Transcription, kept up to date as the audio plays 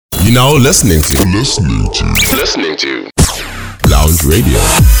You're now listening to Lounge Radio.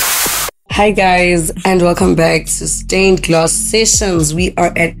 Hi guys, and welcome back to Stained Glass Sessions. We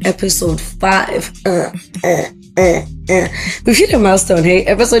are at episode 5. We've hit a milestone, hey?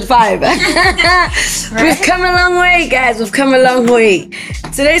 Episode 5. We've come a long way, guys. We've come a long way.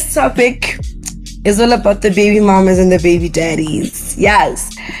 Today's topic is all about the baby mamas and the baby daddies.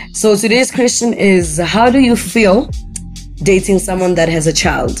 Yes. So today's question is, how do you feel dating someone that has a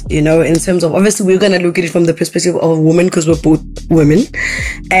child? You know, in terms of, obviously we're going to look at it from the perspective of a woman because we're both women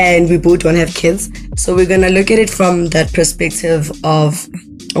and we both don't have kids. So we're going to look at it from that perspective of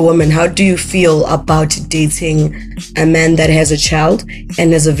a woman. How do you feel about dating a man that has a child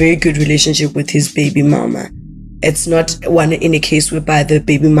and has a very good relationship with his baby mama? It's not one in a case whereby the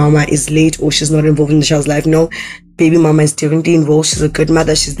baby mama is late or she's not involved in the child's life. No, baby mama is definitely involved. She's a good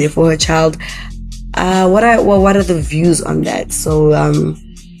mother. She's there for her child. What are the views on that? So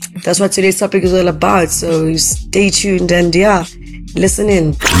that's what today's topic is all about. So stay tuned and listen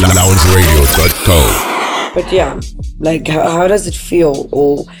in. LoungeRadio.com. But like how does it feel?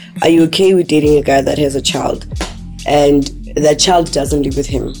 Or are you okay with dating a guy that has a child and that child doesn't live with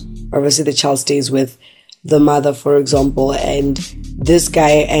him? Obviously the child stays with the mother, for example, and this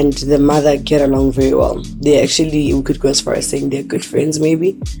guy and the mother get along very well. They actually, we could go as far as saying they're good friends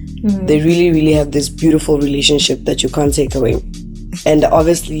maybe. Mm-hmm. They really, really have this beautiful relationship that you can't take away. And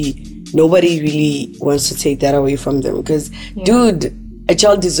obviously, nobody really wants to take that away from them because, dude, a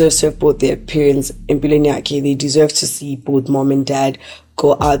child deserves to have both their parents in Pilenyake. They deserve to see both mom and dad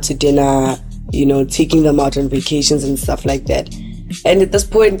go out to dinner, you know, taking them out on vacations and stuff like that. And at this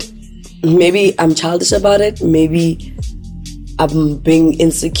point, maybe I'm childish about it. Maybe I'm being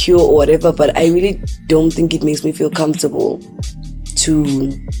insecure or whatever, but I really don't think it makes me feel comfortable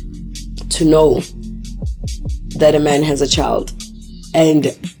to know that a man has a child.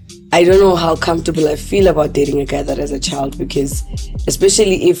 And I don't know how comfortable I feel about dating a guy that has a child, because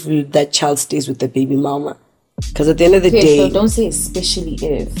especially if that child stays with the baby mama. Because at the end of the day... So don't say especially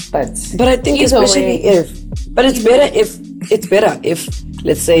if, but I think especially if. But it's better if,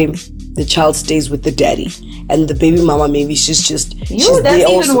 let's say, the child stays with the daddy and the baby mama, maybe she's that's even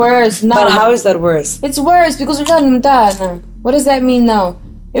also worse. No. But how is that worse? It's worse because we're telling him that. What does that mean now?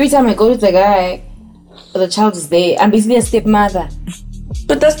 Every time I go to the guy, the child is there. I'm basically a stepmother.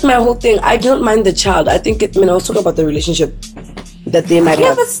 But that's my whole thing. I don't mind the child. I think I was talking about the relationship that they might have.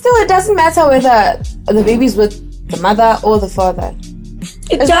 Yeah, but still, it doesn't matter whether the baby's with the mother or the father.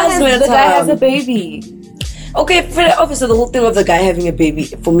 It does matter. The guy has a baby. Okay, obviously the whole thing of the guy having a baby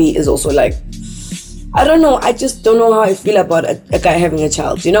for me is also like, I don't know. I just don't know how I feel about a guy having a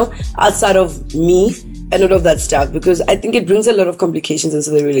child, you know, outside of me and all of that stuff, because I think it brings a lot of complications into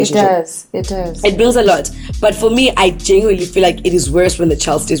the relationship. It does. It brings a lot. But for me, I genuinely feel like it is worse when the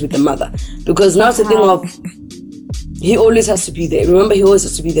child stays with the mother, because now it's the thing of, he always has to be there. Remember, he always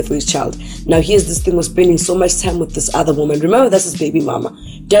has to be there for his child. Now, here's this thing of spending so much time with this other woman. Remember, that's his baby mama.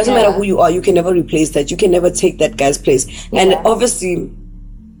 Doesn't matter who you are, you can never replace that. You can never take that guy's place. Yeah. And obviously,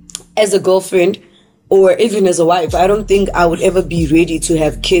 as a girlfriend, or even as a wife, I don't think I would ever be ready to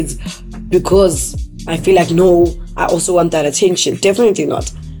have kids because I feel like, no, I also want that attention. Definitely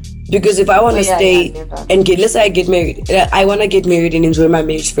not. Because if I want to stay and let's say I get married, I want to get married and enjoy my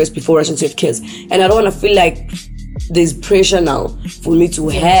marriage first before rushing to have kids. And I don't want to feel like there's pressure now for me to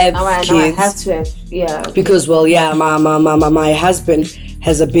have kids. I have to have, Because, my husband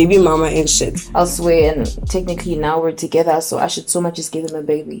has a baby mama and shit elsewhere, and technically now we're together, so I should so much just give him a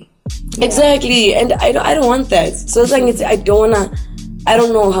baby. Yeah. Exactly, and I don't want that. So it's like I don't know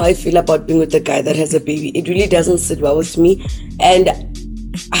how I feel about being with a guy that has a baby. It really doesn't sit well with me, and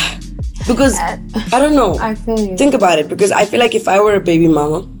because I don't know. I feel you. Think about it, because I feel like if I were a baby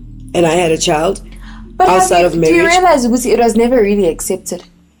mama and I had a child outside of marriage, do you realize it was never really accepted?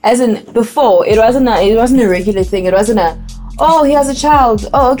 As in before, it wasn't a regular thing. It wasn't he has a child.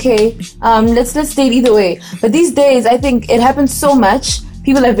 Oh, okay. Let's date either way. But these days, I think it happens so much.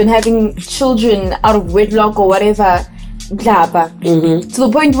 People have been having children out of wedlock or whatever. Mm-hmm. To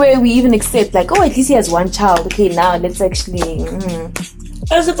the point where we even accept, like, at least he has one child. Okay, now let's actually.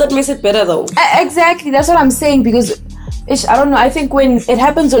 As if that makes it better, though. Exactly. That's what I'm saying, because I don't know. I think when it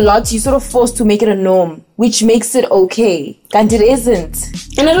happens a lot, you're sort of forced to make it a norm, which makes it okay. And it isn't.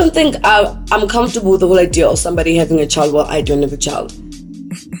 And I don't think I'm comfortable with the whole idea of somebody having a child while I don't have a child.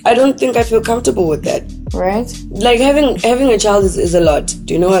 I don't think I feel comfortable with that. Right? Like having a child is a lot.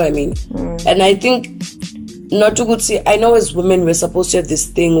 Do you know what I mean? And I think, not to good see, I know as women we're supposed to have this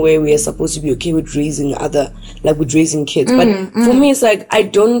thing where we are supposed to be okay with raising kids. But for me, it's like, I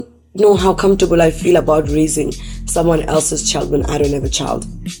don't know how comfortable I feel about raising someone else's child when I don't have a child.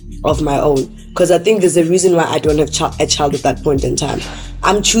 of my own. Because I think there's a reason why I don't have a child at that point in time.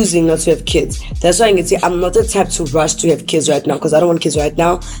 I'm choosing not to have kids. That's why I can say I'm not the type to rush to have kids right now, because I don't want kids right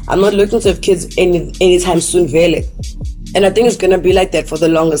now. I'm not looking to have kids anytime soon, really. And I think it's going to be like that for the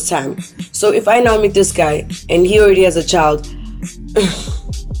longest time. So if I now meet this guy and he already has a child,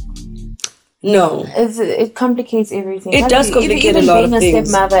 no. It complicates everything. It does complicate a lot of things. Being a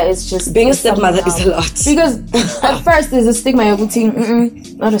stepmother is just... Being a stepmother is a lot. Because at first there's a stigma,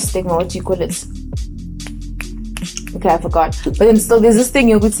 not a stigma, what do you call it? Okay, I forgot. But then still there's this thing,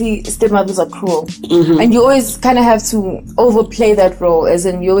 you would see stepmothers are cruel. And you always kind of have to overplay that role, as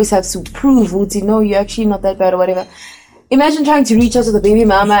in you always have to prove, no, you're actually not that bad or whatever. Imagine trying to reach out to the baby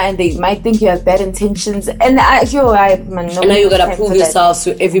mama and they might think you have bad intentions. And now you gotta prove yourself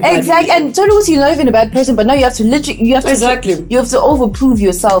to everybody. Exactly. And totally, you're not even a bad person, but now you have to you have to overprove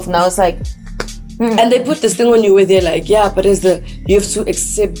yourself. Now it's like, and they put this thing on you where they're like, yeah, but you have to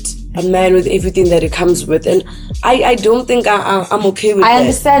accept a man with everything that it comes with. And I don't think I'm okay with that. I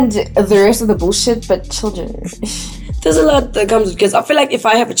understand the rest of the bullshit, but children... There's a lot that comes with kids. I feel like if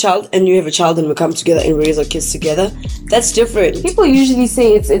I have a child and you have a child and we come together and raise our kids together, that's different. People usually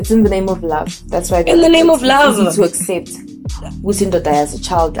say it's in the name of love. That's why in the name of love, it's easy to accept Wusindoda as a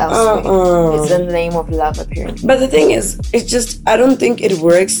child elsewhere. It's in the name of love, apparently. But the thing is, it's just, I don't think it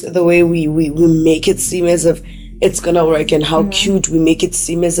works the way we make it seem as if it's gonna work, and how cute we make it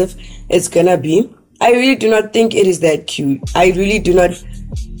seem as if it's gonna be. I really do not think it is that cute. I really do not.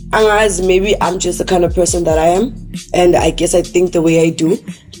 Unless maybe I'm just the kind of person that I am, and I guess I think the way I do,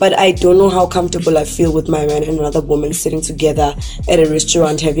 but I don't know how comfortable I feel with my man and another woman sitting together at a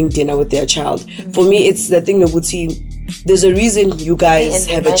restaurant having dinner with their child. For me, it's the thing that would see, there's a reason you guys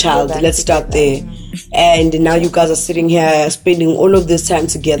have a child. Let's start there. And now you guys are sitting here spending all of this time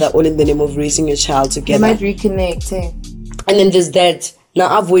together, all in the name of raising a child together. You might reconnect, eh? And then there's that. Now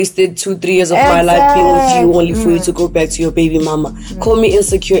I've wasted 2-3 years of my life being with you, only for you to go back to your baby mama. Call me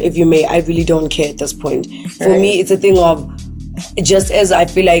insecure if you may. I really don't care at this point. For me, it's a thing of, just as I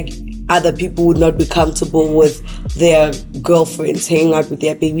feel like other people would not be comfortable with their girlfriends hanging out with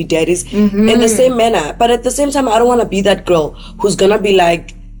their baby daddies in the same manner. But at the same time, I don't want to be that girl who's gonna be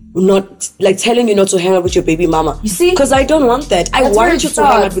like, not like telling you not to hang out with your baby mama. You see, because I don't want that. I want you to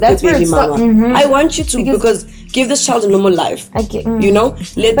hang out with your baby mama. I want you to, because give this child a normal life. You know,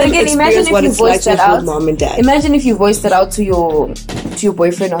 let them experience what it's like to have mom and dad. Imagine if you voiced that out to your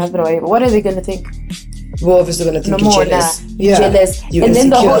boyfriend or husband or whatever. What are they gonna think? Well, obviously gonna think you're jealous. Jealous. You're and insecure, then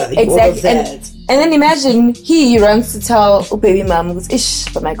the whole and then imagine he runs to tell baby mom,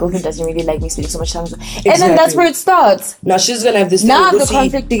 but my girlfriend doesn't really like me spending so much time with her. And then that's where it starts. Now she's gonna have this thing. Now the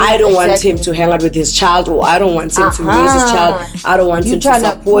conflict. I don't want him to hang out with his child, or I don't want him to raise his child. I don't want him to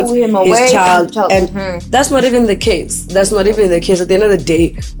support his child. And that's not even the case. That's not even the case. At the end of the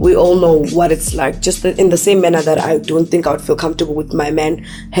day, we all know what it's like. Just in the same manner that I don't think I would feel comfortable with my man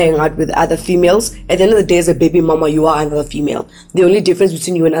hanging out with other females. At the end of the day, as a baby mama, you are another female. The only difference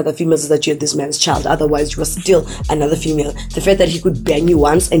between you and other females is that you're this man's child. Otherwise, you are still another female. The fact that he could bang you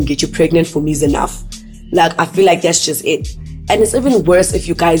once and get you pregnant for me is enough. Like, I feel like that's just it. And it's even worse if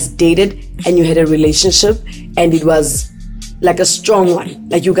you guys dated and you had a relationship and it was like a strong one.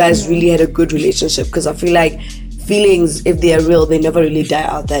 Like, you guys really had a good relationship. Because I feel like feelings, if they are real, they never really die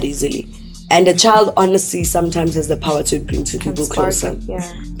out that easily. And a child, honestly, sometimes has the power to bring two people closer.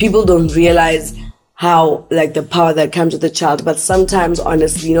 People don't realize how, like, the power that comes with a child, but sometimes,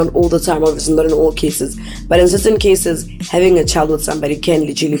 honestly, not all the time, obviously not in all cases, but in certain cases, having a child with somebody can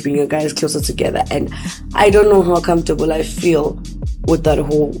literally bring you guys closer together. And I don't know how comfortable I feel with that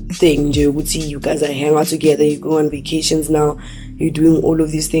whole thing. You would see you guys are hanging out together, you go on vacations now, you're doing all of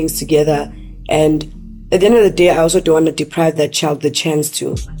these things together, and at the end of the day, I also don't want to deprive that child the chance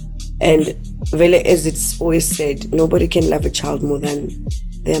to. And really, as it's always said, nobody can love a child more than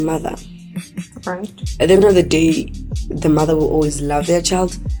their mother. Right. At the end of the day, the mother will always love their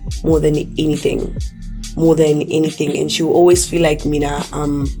child more than anything. And she will always feel like, Mina,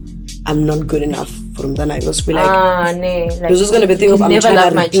 I'm not good enough for them. Then I just feel like, there's just gonna be a thing of, I'm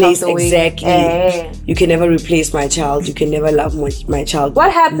trying to replace. Exactly. You can never replace my child. You can never love my child more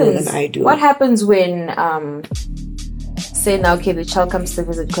than I do. What happens when say now, okay, the child comes to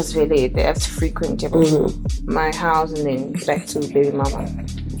visit because really they have to frequent my house and then back to baby mama.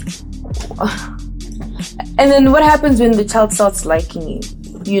 And then what happens when the child starts liking you?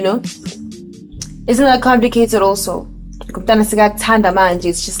 You know? Isn't that complicated also?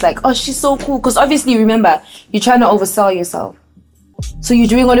 It's just like, oh, she's so cool. Because obviously, remember, you're trying to oversell yourself. So you're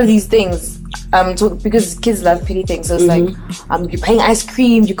doing all of these things because kids love pretty things. So it's like you're buying ice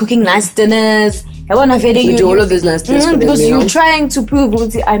cream, you're cooking nice dinners. I want to you do all of these nice things for them, because you're trying to prove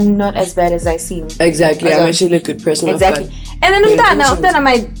I'm not as bad as I seem. Exactly, I'm actually a good person. Exactly, and then Umtana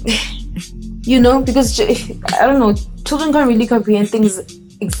might, because I don't know, children can't really comprehend things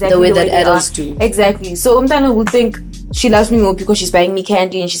exactly the way that adults do. Exactly. So Umtana will think she loves me more because she's buying me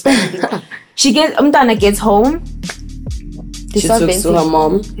candy and she's buying me. Umtana gets home. She talks to her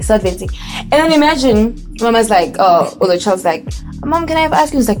mom. They start venting. And then imagine, mama's like, or the child's like, Mom, can I have ice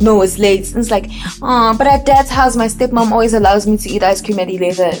cream? It's like, no, it's late. And it's like, but at dad's house, my stepmom always allows me to eat ice cream at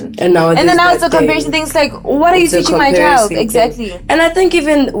 11. And now it's a comparison thing. It's like, what are you teaching my child? Thing. Exactly. And I think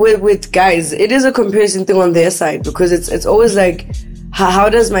even with guys, it is a comparison thing on their side, because it's always like, how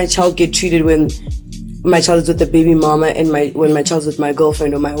does my child get treated when my child is with the baby mama and when my child's with my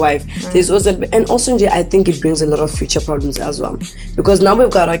girlfriend or my wife? There's also, and also I think it brings a lot of future problems as well, because now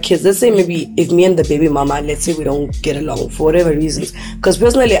we've got our kids. Let's say maybe if me and the baby mama, let's say we don't get along for whatever reasons, because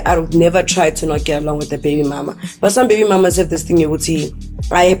personally I would never try to not get along with the baby mama, but some baby mamas have this thing, you would see,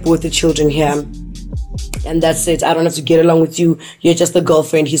 I have both the children here and that's it, I don't have to get along with you, you're just a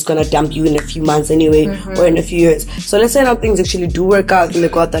girlfriend, he's gonna dump you in a few months anyway, or in a few years. So let's say now things actually do work out and they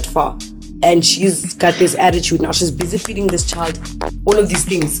got that far, and she's got this attitude now, she's busy feeding this child all of these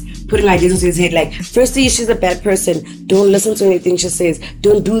things, putting ideas into his head, like, firstly, she's a bad person, don't listen to anything she says,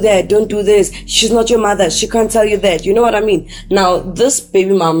 don't do that, don't do this, she's not your mother, she can't tell you that, you know what I mean? Now this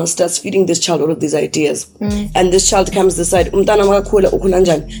baby mama starts feeding this child all of these ideas, and this child comes decide, now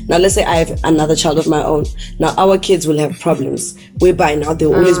let's say I have another child of my own, now our kids will have problems whereby now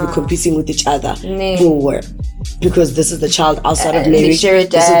they'll always be competing with each other for, because this is the child outside of marriage,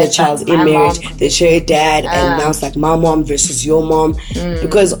 this is the child in marriage, they share a dad, and now it's like my mom versus your mom.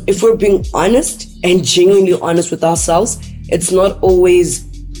 Because if we're being honest and genuinely honest with ourselves, it's not always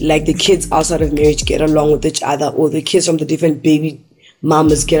like the kids outside of marriage get along with each other, or the kids from the different baby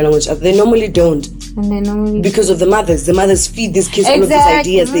mamas get along with each other. They normally don't. Because of the mothers. The mothers feed these kids all of these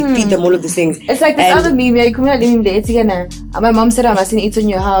ideas. They feed them all of these things. It's like this other meme. My mom said I mustn't eat in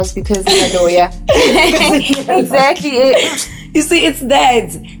your house because I'm a lawyer. Exactly. You see, it's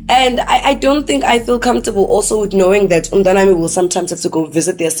that. And I don't think I feel comfortable also with knowing that Umdanami will sometimes have to go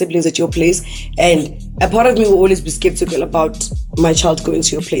visit their siblings at your place. And a part of me will always be skeptical about my child going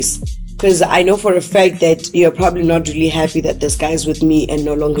to your place. Because I know for a fact that you're probably not really happy that this guy is with me and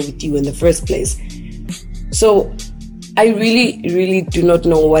no longer with you in the first place. So I really, really do not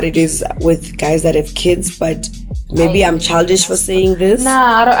know what it is with guys that have kids, but maybe I'm childish for saying this.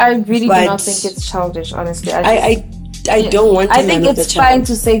 Nah, I really do not think it's childish, honestly. I don't want to. I think it's fine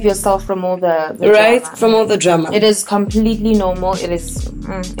to save yourself from all the right drama. From all the drama. It is completely normal. It is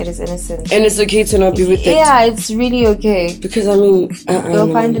innocent, and it's okay to not be with it. Yeah, it's really okay. Because I mean,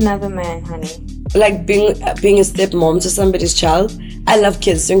 go find another man, honey. Like being a stepmom to somebody's child. I love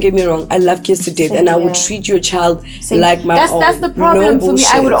kids. Don't get me wrong. I love kids to death, and I would treat your child like my own. That's the problem for me.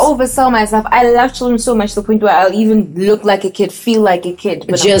 I would oversell myself. I love children so much to the point where I'll even look like a kid, feel like a kid,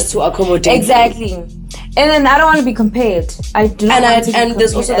 but just to accommodate. Exactly. And then I don't want to be compared. I do not want to be and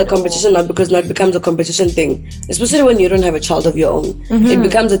there's also the competition now, because now it becomes a competition thing, especially when you don't have a child of your own. It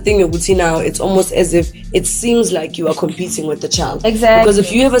becomes a thing you would see now. It's almost as if it seems like you are competing with the child. Exactly. Because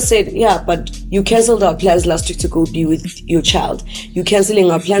if you ever said, yeah, but you cancelled our plans last week to go be with your child, you cancelling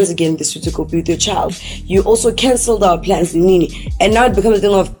our plans again this week to go be with your child, you also cancelled our plans, Nini, and now it becomes a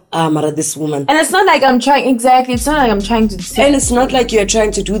thing of Mara, this woman. And it's not like I'm trying, exactly, it's not like I'm trying to and it's not like you're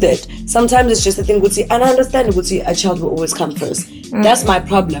trying to do that. Sometimes it's just a thing, Gutsi, and I understand, Gutsi, a child will always come first. That's my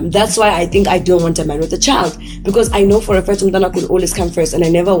problem. That's why I think I don't want a man with a child, because I know for a fact Umdana could always come first, and I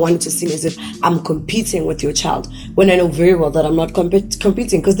never wanted to seem as if I'm competing with your child, when I know very well that I'm not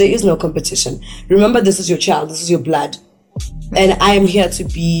competing, because there is no competition. Remember, this is your child, this is your blood. And I am here to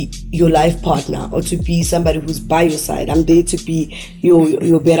be your life partner, or to be somebody who's by your side. I'm there to be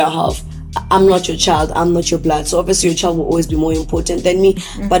your better half. I'm not your child, I'm not your blood. So obviously your child will always be more important than me.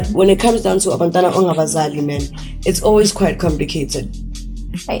 But when it comes down to Abantana Ongabazali, man, it's always quite complicated.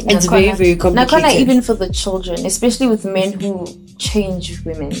 It's very, very complicated. Nakona, even for the children, especially with men who change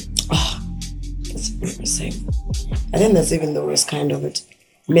women. Oh, that's the same. I think that's even the worst kind of it.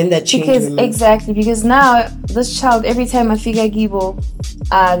 Men that change women. Exactly, because now this child, every time I figure Gibo,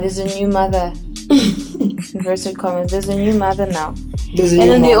 there's a new mother. Inverted commas, there's a new mother now.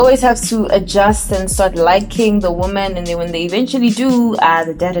 They always have to adjust and start liking the woman, and then when they eventually do,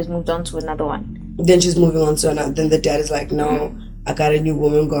 the dad has moved on to another one. Then she's moving on to another. Then the dad is like, no, I got a new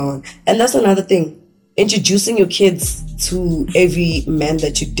woman going. And that's another thing. Introducing your kids to every man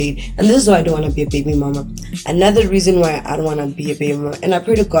that you date. And this is why I don't want to be a baby mama. Another reason why I don't want to be a baby mama, and I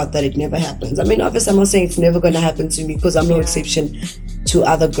pray to God that it never happens. I mean, obviously I'm not saying it's never going to happen to me, because I'm no exception to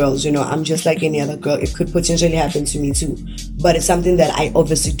other girls. You know, I'm just like any other girl. It could potentially happen to me too, but it's something that I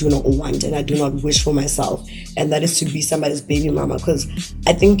obviously do not want and I do not wish for myself, and that is to be somebody's baby mama. Because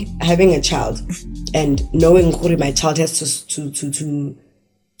I think having a child and knowing who my child has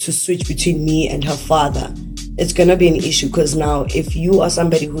to switch between me and her father, it's gonna be an issue. Because now, if you are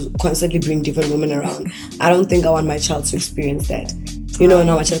somebody who's constantly bringing different women around, I don't think I want my child to experience that. You know,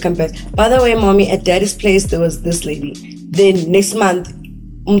 now my child comes back, by the way, mommy, at daddy's place there was this lady. Then next month,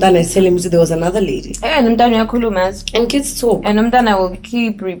 Umdana is telling me there was another lady. And kids talk. And Umdana will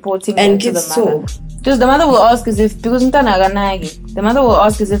keep reporting and to kids the mother. talk. Just the mother will ask as if, because the mother will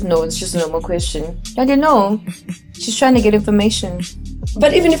ask as if no, it's just a normal question. And you know, she's trying to get information.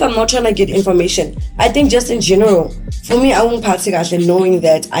 But even if I'm not trying to get information, I think just in general, for me, I won't participate knowing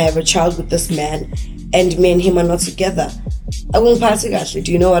that I have a child with this man and me and him are not together. I won't participate.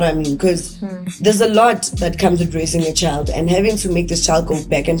 Do you know what I mean? Because there's a lot that comes with raising a child, and having to make this child go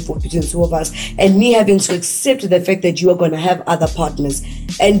back and forth between the two of us, and me having to accept the fact that you are going to have other partners,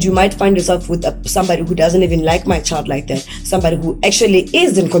 and you might find yourself with somebody who doesn't even like my child like that, somebody who actually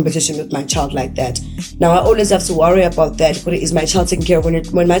is in competition with my child like that. Now I always have to worry about that. Is my child taken care of?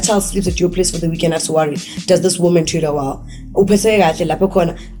 When my child sleeps at your place for the weekend, I have to worry, does this woman treat her well?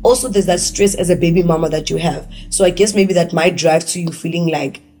 Also, there's that stress as a baby mama that you have. So I guess maybe that might drive to you feeling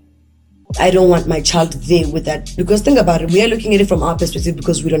like, I don't want my child there with that. Because think about it, we are looking at it from our perspective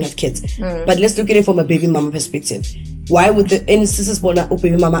because we don't have kids. But let's look at it from a baby mama perspective. Why would the instances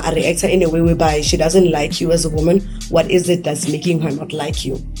baby mama react in a way whereby she doesn't like you as a woman? What is it that's making her not like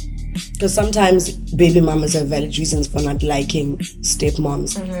you? Because sometimes baby mamas have valid reasons for not liking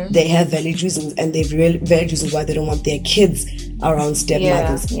stepmoms. They have valid reasons, and they've valid reasons why they don't want their kids around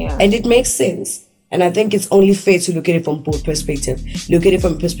stepmothers. And it makes sense. And I think it's only fair to look at it from both perspectives. Look at it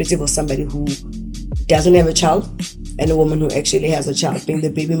from the perspective of somebody who doesn't have a child, and a woman who actually has a child, being the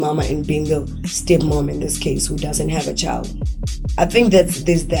baby mama and being the stepmom in this case who doesn't have a child. I think that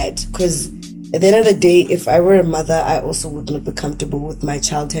there's that, because at the end of the day, if I were a mother, I also would not be comfortable with my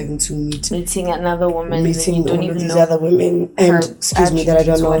child having to meeting another woman, meeting all of these other women, and that I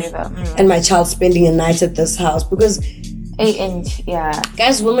don't know, and my child spending a night at this house. Because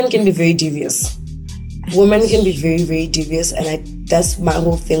guys, women can be very devious. Women can be very, very devious, and that's my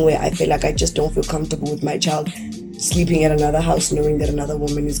whole thing, where I feel like I just don't feel comfortable with my child sleeping at another house knowing that another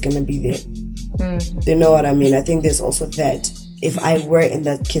woman is gonna be there. You know what I mean? I think there's also that. If I were in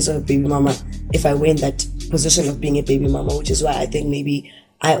that case of a baby mama, if I were in that position of being a baby mama, which is why I think maybe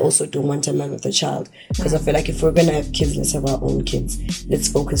I also don't want a man with a child, because I feel like if we're gonna have kids, let's have our own kids. Let's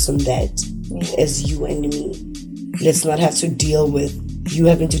focus on that as you and me. Let's not have to deal with you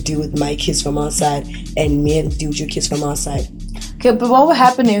having to deal with my kids from outside and me having to deal with your kids from outside. Okay, but what would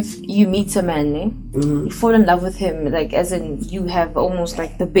happen if you meet a man, you fall in love with him, like as in you have almost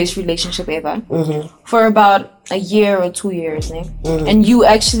like the best relationship ever for about a year or 2 years, and you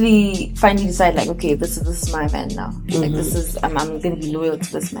actually finally decide like, okay, this is my man now. Like this is I'm gonna be loyal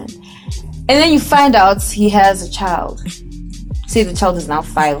to this man, and then you find out he has a child. Say the child is now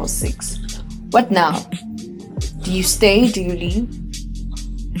 5 or 6. What now? Do you stay? Do you leave?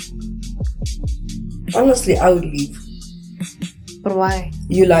 Honestly, I would leave. But why?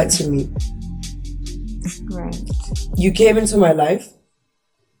 You lied to me. Right. You came into my life.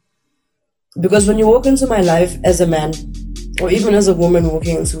 Because when you walk into my life as a man, or even as a woman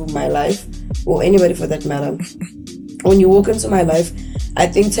walking into my life, or anybody for that matter, when you walk into my life, I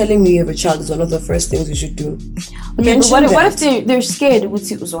think telling me you have a child is one of the first things you should do. Okay, but what if they're scared?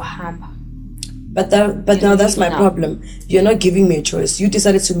 But now that's my problem. You're not giving me a choice. You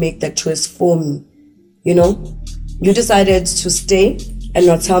decided to make that choice for me. You know? You decided to stay and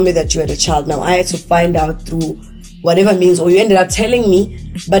not tell me that you had a child. Now I had to find out through whatever means, or you ended up telling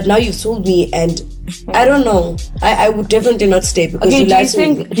me, but now you've told me, and I don't know. I would definitely not stay because you lied to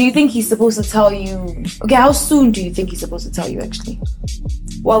me. Do you think he's supposed to tell you? Okay, how soon do you think he's supposed to tell you actually?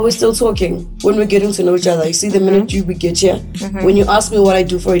 While we're still talking, when we're getting to know each other. You see, the minute we get here, when you ask me what I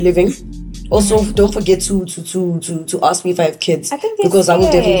do for a living, also don't forget to ask me if I have kids. I think because scared. I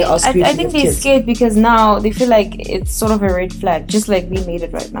will definitely ask you. I think they're scared because now they feel like it's sort of a red flag, just like we made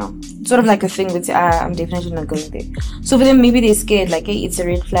it right now. It's sort of like a thing with I'm definitely not going there. So for them, maybe they're scared, like, hey, it's a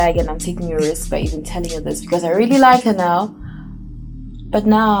red flag, and I'm taking a risk by even telling you this because I really like her now. But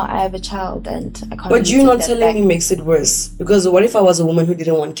now I have a child and I can't. But you not telling me makes it worse, because what if I was a woman who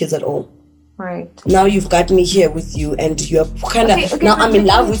didn't want kids at all? Right. Now you've got me here with you, and you're kind of Okay, now I'm in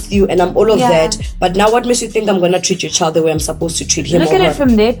love with you, and I'm all of that. But now, what makes you think I'm gonna treat your child the way I'm supposed to treat him? Look or at her? it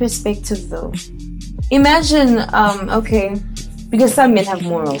from their perspective, though. Imagine, okay, because some men have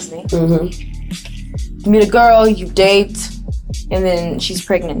morals, right? You meet a girl, you date, and then she's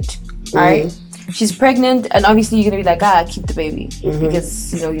pregnant. All right. She's pregnant, and obviously you're gonna be like, keep the baby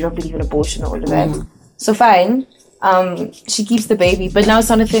because you don't believe in abortion or all of that. So fine. She keeps the baby, but now it's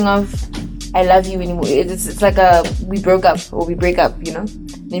not a thing of I love you anymore. It's like we broke up or we break up,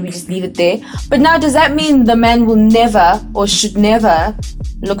 then we just leave it there. But now does that mean the man will never or should never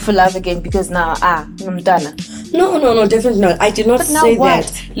look for love again because now nomdana? No, definitely not. I did not say what?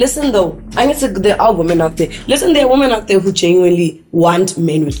 that. Listen though, I need to, there are women out there. Listen, there are women out there who genuinely want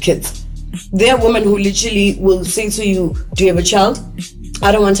men with kids. There are women who literally will say to you, do you have a child?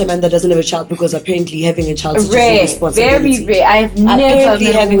 I don't want a man that doesn't have a child because apparently having a child teaches you responsibility. Very rare. I've never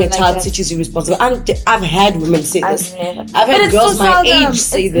apparently having a like child that. teaches you responsibility. I've had women say this. I've I've had girls so my seldom. age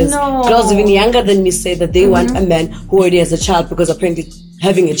say It's- this. no. Girls even younger than me say that they want a man who already has a child because apparently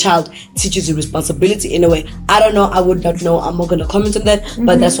having a child teaches you responsibility in a way. I don't know. I would not know. I'm not going to comment on that.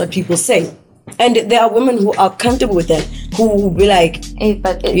 But that's what people say. And there are women who are comfortable with that, who will be like, you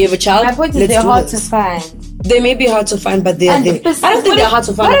have a child? My point is Let's they're do hard this. to find. They may be hard to find, but they're And there. I don't think they're hard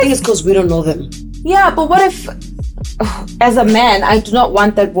to find. I think it's because we don't know them. Yeah, but what if, as a man, I do not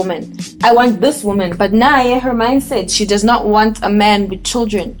want that woman. I want this woman. But now, her mindset, she does not want a man with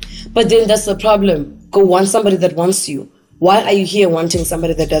children. But then that's the problem. Go want somebody that wants you. Why are you here wanting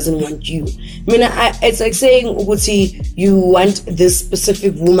somebody that doesn't want you? I mean, it's like saying, Uguti, you want this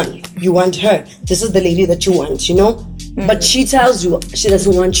specific woman. You want her. This is the lady that you want, But she tells you she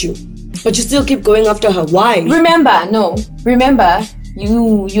doesn't want you. But you still keep going after her. Why? Remember,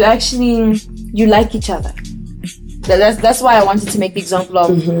 you actually, you like each other. That's why I wanted to make the example of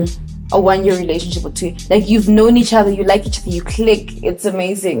a 1-year relationship or 2. Like, you've known each other, you like each other, you click. It's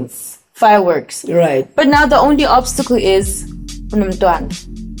amazing. It's fireworks. Right. But now the only obstacle is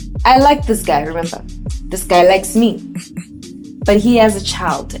I like this guy, remember. This guy likes me. But he has a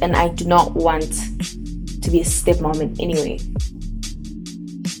child, and I do not want to be a stepmom in any way.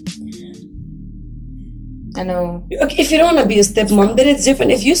 I know. Okay, if you don't want to be a stepmom, then it's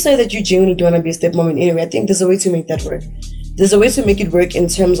different. If you say that you genuinely don't want to be a stepmom in any way, I think there's a way to make that work. There's a way to make it work in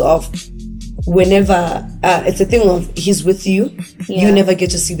terms of whenever it's a thing of he's with you, you never get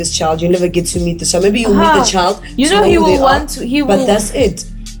to see this child, you never get to meet this child. Maybe you meet the child, he will want to. But that's it.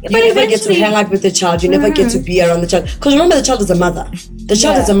 You never get to hang out with the child. You never get to be around the child. Because remember, the child is a mother. The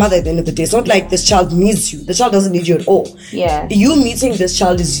child is a mother at the end of the day. It's not like this child needs you. The child doesn't need you at all. Yeah. You meeting this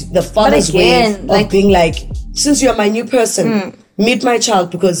child is the father's way of being like, since you're my new person, meet my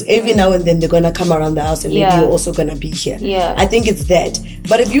child, because every now and then they're going to come around the house and maybe you're also going to be here. Yeah. I think it's that.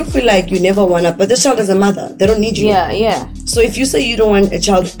 But if you feel like you never want to, but this child is a mother. They don't need you. Yeah. So if you say you don't want a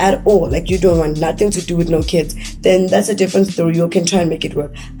child at all, like you don't want nothing to do with no kids, then that's a different story. You can try and make it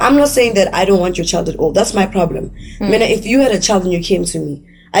work. I'm not saying that I don't want your child at all. That's my problem. I mean, if you had a child and you came to me,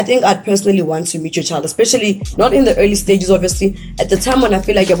 I think I'd personally want to meet your child, especially not in the early stages, obviously. At the time when I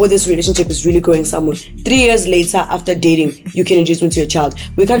feel like this relationship is really going somewhere. 3 years later, after dating, you can introduce me to your child.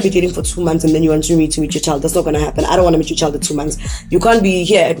 We can't be dating for 2 months and then you want me to meet your child. That's not going to happen. I don't want to meet your child at 2 months. You can't be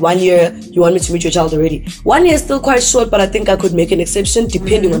here at 1 year. You want me to meet your child already. 1 year is still quite short, but I think I could make an exception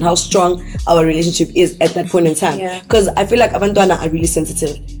depending on how strong our relationship is at that point in time. Because I feel like abantwana are really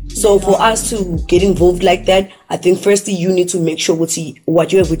sensitive. So for us to get involved like that, I think firstly you need to make sure what you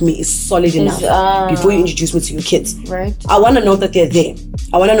have with me is solid enough before you introduce me to your kids. Right. I want to know that they're there.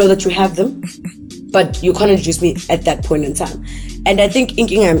 I want to know that you have them, but you can't introduce me at that point in time. And I think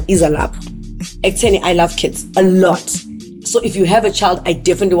Inkingham is a lap. I love kids a lot. So if you have a child, I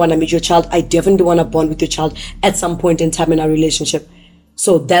definitely want to meet your child. I definitely want to bond with your child at some point in time in our relationship.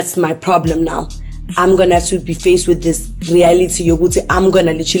 So that's my problem now. I'm going to have to be faced with this reality. I'm going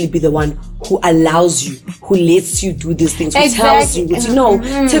to literally be the one who allows you, who lets you do these things, who tells you, take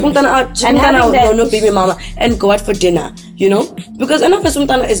umntana out, take umntana out, no baby mama, and go out for dinner, Because enough as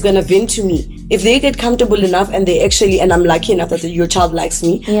umntana is going to vent to me. If they get comfortable enough and and I'm lucky enough that your child likes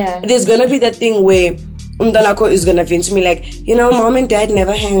me, there's going to be that thing where umntanako is gonna vent to me like, mom and dad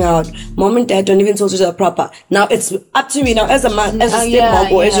never hang out. Mom and dad don't even talk to each other proper. Now it's up to me now as a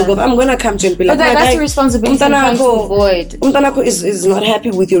stepmom or as a girl. I'm gonna come to you and be like, but that's a responsibility I'm trying to avoid. Umtanako is not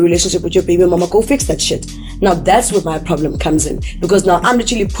happy with your relationship with your baby mama. Go fix that shit. Now that's where my problem comes in, because now I'm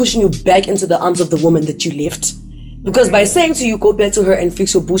literally pushing you back into the arms of the woman that you left. Because by saying to you, go back to her and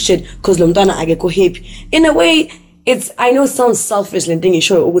fix your bullshit, because lomntana agekho happy, in a way, I know it sounds selfish, Lending you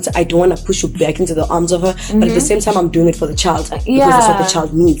sure I don't want to push you back into the arms of her, but at the same time I'm doing it for the child because that's what the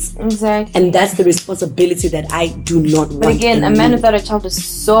child needs. Exactly. And that's the responsibility that I do not want. But again, a man without a child is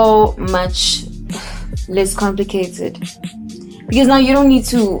so much less complicated. Because now you don't need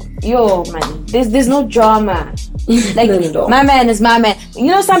to, man, there's no drama. Like, no. My man is my man. You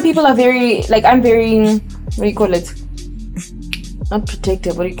know, some people are very, like, I'm very, what do you call it? Not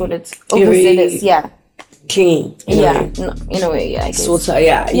protective, what do you call it? Overzealous, yeah. Clingy. In a way, yeah, I guess. Sort of,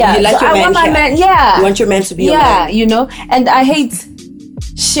 yeah. Yeah, You like so your I man want my here. man, yeah. You want your man to be your man. you know, and I hate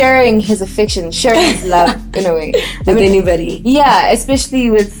sharing his affection, sharing his love, in a way. With anybody. Yeah, especially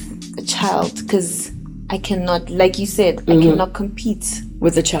with a child, because I cannot, like you said, I cannot compete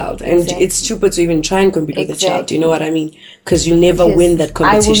with the child. And Exactly. it's stupid to even try and compete with the child. Exactly. You know what I mean? Because you never win that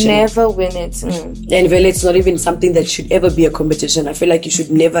competition. I will never win it. And well, it's not even something that should ever be a competition. I feel like you should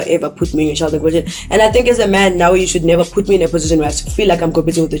never ever put me in a child competition. And I think as a man now, you should never put me in a position where I feel like I'm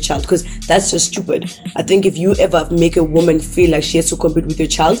competing with the child, because that's just stupid. I think if you ever make a woman feel like she has to compete with your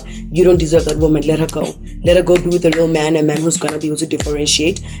child, you don't deserve that woman. Let her go. Let her go be with a real man, a man who's gonna be able to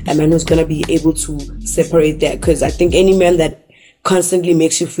differentiate, a man who's gonna be able to separate that. Because I think any man that constantly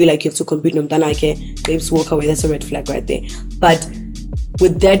makes you feel like you have to compete with them, babes, walk away. That's a red flag right there. But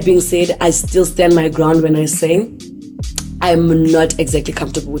with that being said, I still stand my ground when I say I'm not exactly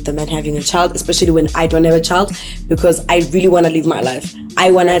comfortable with the man having a child, especially when I don't have a child, because I really want to live my life. I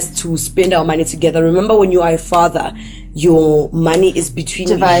want us to spend our money together. Remember, when you are a father, your money is between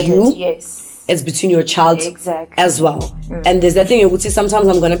Divided, you. yes. It's between your child Exactly. as well. And there's that thing you would say, sometimes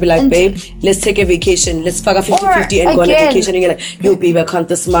I'm going to be like, babe, let's take a vacation. Let's fuck a 50-50 and go on a vacation. And you're like, yo, babe, I can't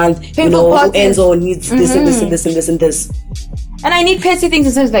this month. You know, who ends or needs this and this and this and this and this. And I need petty things.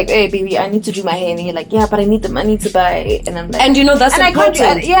 And so it's like, hey, baby, I need to do my hair. And you're like, yeah, but I need the money to buy it. And I'm like, and you know, that's and important.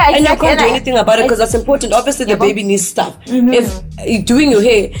 And you can't do anything about it because that's important. Obviously, the baby needs stuff. If doing your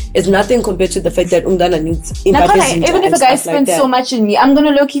hair is nothing compared to the fact that Umdana needs even if a guy spends so much in me, I'm going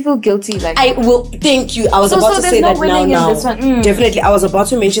to low-key feel guilty. Like, I will, thank you. I was about to say that now. Definitely. I was about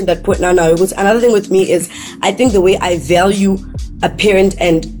to mention that point now. It was another thing with me is I think the way I value a parent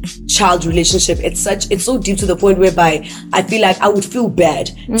and child relationship, it's so deep to the point whereby I feel like I would feel bad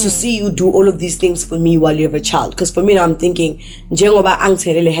to see you do all of these things for me while you have a child. Because for me now, I'm thinking, njengoba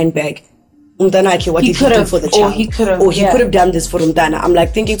angithelele handbag, Umdana, what did he do for the child? Or he could have done this for Umdana. I'm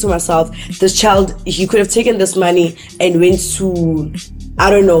like thinking to myself, this child, he could have taken this money and went to,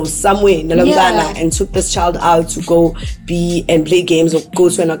 I don't know, somewhere in Nalangana and took this child out to go be and play games or go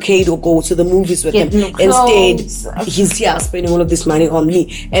to an arcade or go to the movies with him. Instead, he's here spending all of this money on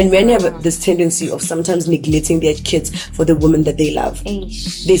me. And men have this tendency of sometimes neglecting their kids for the woman that they love.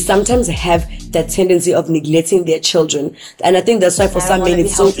 They sometimes have that tendency of neglecting their children. And I think that's why for some men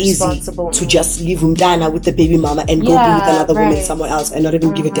it's so easy to just leave Umdana with the baby mama and go be with another woman somewhere else and not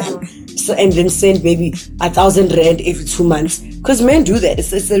even give a damn. So, and then send maybe 1,000 rand every 2 months. Because men do that. It's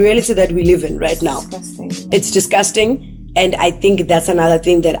the reality that we live in right now. It's disgusting. And I think that's another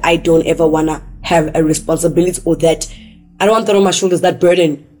thing that I don't ever want to have a responsibility, or that I don't want that on my shoulders, that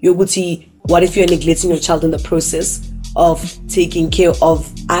burden. You would see, what if you're neglecting your child in the process of taking care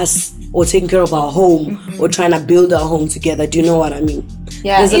of us or taking care of our home or trying to build our home together? Do you know what I mean?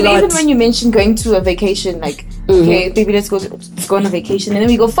 Yeah, even when you mentioned going to a vacation, like, okay, baby, let's go on a vacation, and then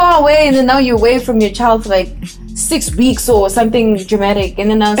we go far away, and then now you're away from your child for like 6 weeks or something dramatic, and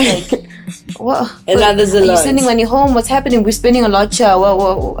then I was like, what? And now there's a lot. Are you sending money home? What's happening? We're spending a lot here.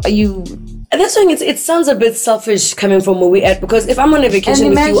 What are you? And that's why it sounds a bit selfish coming from where we're at, because if I'm on a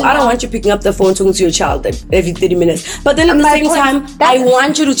vacation with you, I don't want you picking up the phone talking to your child every 30 minutes. But then at the same time, I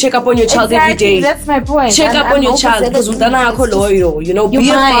want you to check up on your child every day. That's my point. Check up on your child, because you know, be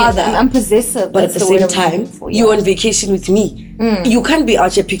a father. I'm possessive. But at the same time, you're on vacation with me. You can't be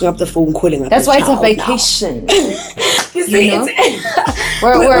out here picking up the phone, calling up. That's why it's a vacation. You see,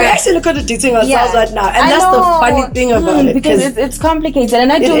 we're actually contradicting ourselves right now, and that's the funny thing about it, because it's complicated,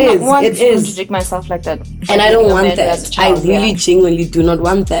 and I don't want to contradict myself like that. And I don't want that. I really genuinely do not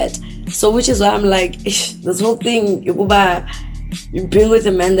want that. So, which is why I'm like, this whole thing, you being with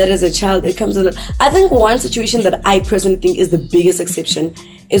a man that is a child, it comes with. I think one situation that I personally think is the biggest exception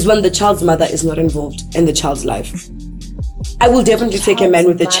is when the child's mother is not involved in the child's life. I will definitely take a man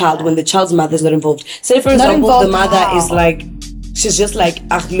with a child when the child's mother is not involved. Say, for example, the mother is like, she's just like,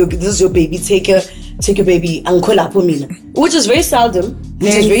 look, this is your baby, take your baby, which is very seldom.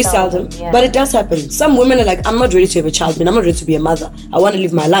 Yeah. But it does happen. Some women are like, I'm not ready to have a child, man. I'm not ready to be a mother. I want to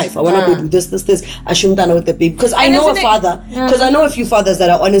live my life. I want to go do this. I shouldn't done with the baby. Because I know a father. Because I know a few fathers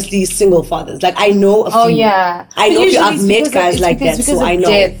that are honestly single fathers. Like, I know a few. Oh, yeah. I know I've met guys like that, so I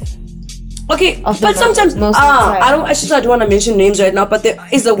know. Okay, of the but sometimes most of the time. I don't want to mention names right now, but there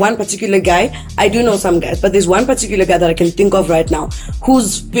is a one particular guy. I do know some guys, but there's one particular guy that I can think of right now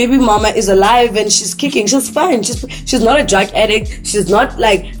whose baby mama is alive and she's kicking. She's fine. She's not a drug addict. She's not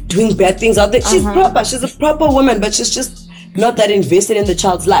like doing bad things out there. She's proper. She's a proper woman, but she's just not that invested in the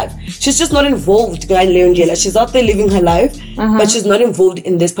child's life. She's just not involved, She's out there living her life, but she's not involved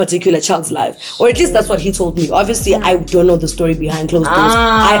in this particular child's life. Or at least that's what he told me. Obviously, I don't know the story behind closed doors.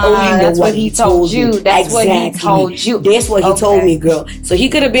 I only know what he told you. That's what he told you. That's what he told me, girl. So he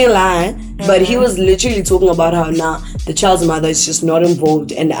could have been lying, but he was literally talking about how now the child's mother is just not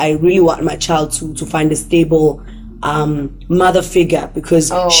involved, and I really want my child to find a stable mother figure,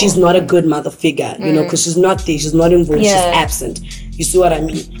 because she's not a good mother figure, because she's not there, she's not involved, she's absent. You see what I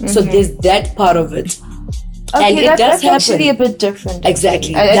mean? So there's that part of it. Okay, and it does that's happen. actually a bit different.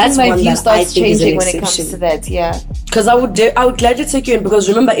 Exactly. That's my view starts changing when it exception. comes to that. Yeah. Because I would gladly take you in, because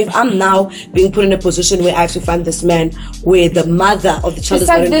remember, if I'm now being put in a position where I have to find this man where the mother of the child is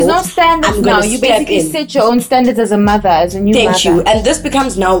not There's involved, no standards I'm now. gonna You step basically in. set your own standards as a mother, as a new mother. Thank you. And this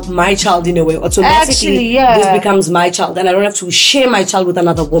becomes now my child in a way. Automatically, Actually, yeah. this becomes my child, and I don't have to share my child with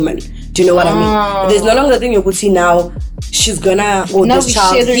another woman. Do you know what I mean? There's no longer the thing you could see now. She's gonna, or Now this we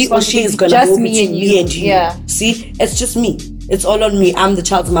child, share the he or she is gonna just go me between and me you. and you. Yeah. See, it's just me. It's all on me. I'm the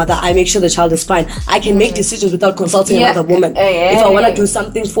child's mother. I make sure the child is fine. I can make decisions without consulting another woman. If I want to do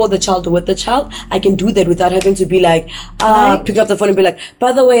something for the child or with the child, I can do that without having to be like, pick up the phone and be like,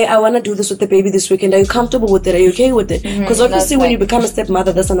 by the way, I want to do this with the baby this weekend. Are you comfortable with it? Are you okay with it? Because obviously when you become a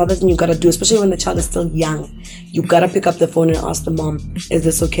stepmother, that's another thing you got to do, especially when the child is still young. You got to pick up the phone and ask the mom, is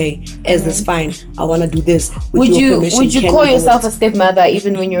this okay? Is this fine? I want to do this. With your permission. Would you Can call we do yourself it? a stepmother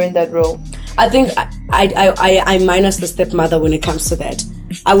even when you're in that role? I think I minus the stepmother when it comes to that.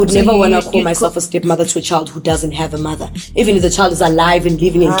 I would never want to call myself a stepmother to a child who doesn't have a mother. Even if the child is alive and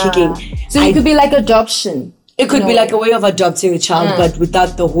living and kicking. So it could be like adoption. It could be like a way of adopting a child, but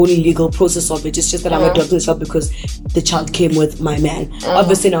without the whole legal process of it. It's just that I'm adopting the child because the child came with my man.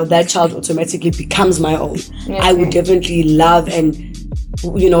 Obviously now that child automatically becomes my own. I would definitely love and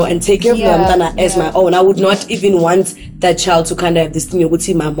take care of them as my own. I would not even want that child to kind of have this thing. You would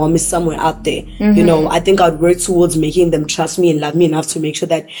see my mom is somewhere out there. I think I'd work towards making them trust me and love me enough to make sure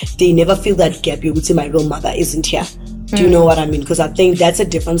that they never feel that gap. You would see my real mother isn't here. Do you know what I mean? Because I think that's a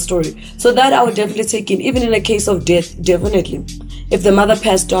different story. So that I would definitely take in, even in a case of death, definitely. If the mother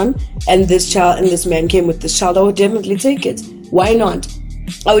passed on and this child and this man came with this child, I would definitely take it. Why not?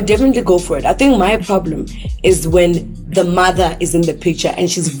 I would definitely go for it. I think my problem is when the mother is in the picture and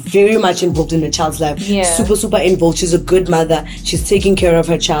she's very much involved in the child's life. Super involved. She's a good mother. She's taking care of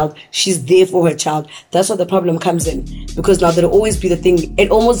her child. She's there for her child. That's where the problem comes in. Because now there'll always be the thing.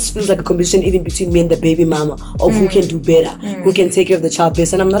 It almost feels like a competition even between me and the baby mama of who can do better, who can take care of the child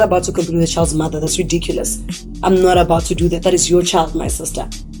best. And I'm not about to compete with the child's mother. That's ridiculous. I'm not about to do that. That is your child, my sister.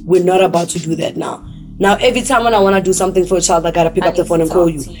 We're not about to do that now. Now, every time when I want to do something for a child, I got to pick up the phone and call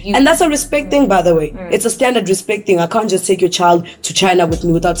you. And that's a respect thing, by the way. It's a standard respect thing. I can't just take your child to China with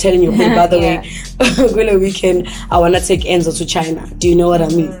me without telling you, hey, by the way, Gwila weekend, I want to take Enzo to China. Do you know what I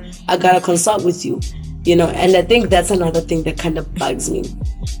mean? I got to consult with you. And I think that's another thing that kind of bugs me.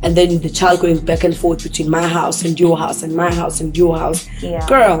 And then the child going back and forth between my house and your house and my house and your house.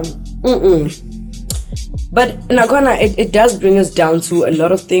 Girl, But Nagona, it does bring us down to a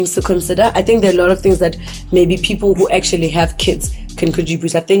lot of things to consider. I think there are a lot of things that maybe people who actually have kids can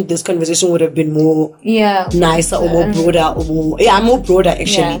contribute. I think this conversation would have been more nicer or more broader or more broader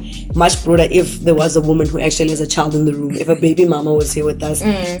actually. Much broader if there was a woman who actually has a child in the room. If a baby mama was here with us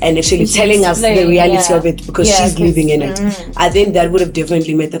and actually telling us the reality of it because she's living in it. I think that would have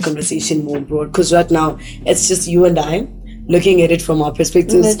definitely made the conversation more broad, because right now it's just you and I looking at it from our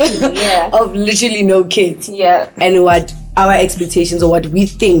perspectives of literally no kids and what our expectations or what we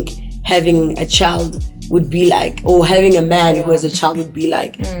think having a child would be like, or having a man who has a child would be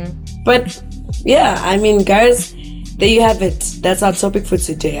like. But I mean, guys, there you have it. That's our topic for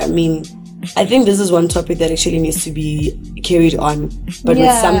today. I mean, I think this is one topic that actually needs to be carried on, but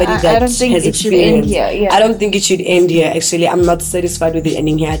with somebody that I don't think has it experience. should end here. I don't think it should end here. Actually, I'm not satisfied with the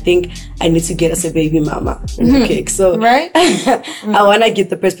ending here. I think I need to get us a baby mama in the cake. So I want to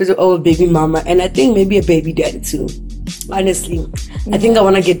get the perspective of a baby mama, and I think maybe a baby daddy too. Honestly, I think I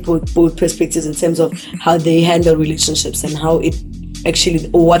want to get both perspectives in terms of how they handle relationships and how it actually,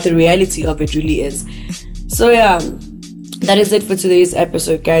 or what the reality of it really is. So that is it for today's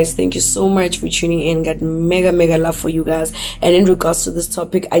episode, guys. Thank you so much for tuning in. Got mega love for you guys. And in regards to this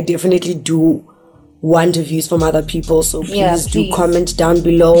topic, I definitely do want views from other people. So please do please. comment down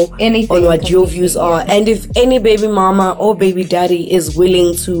below Anything, on what your views are. And if any baby mama or baby daddy is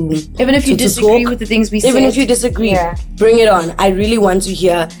willing to, even if you disagree with the things we say, even if you disagree, bring it on. I really want to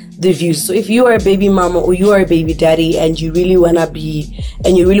hear the views. So if you are a baby mama or you are a baby daddy and you really want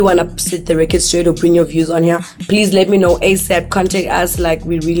to set the record straight or bring your views on here, please let me know ASAP. Contact us. Like,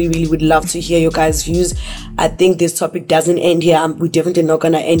 we really would love to hear your guys' views. I think this topic doesn't end here. We're definitely not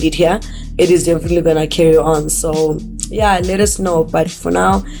gonna end it here. It is definitely gonna carry on. So yeah, let us know. But for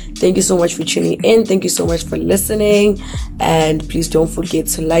now, thank you so much for tuning in. Thank you so much for listening. And please don't forget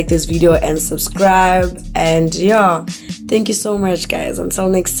to like this video and subscribe. And yeah, thank you so much, guys. Until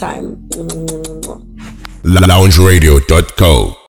next time. LoungeRadio.co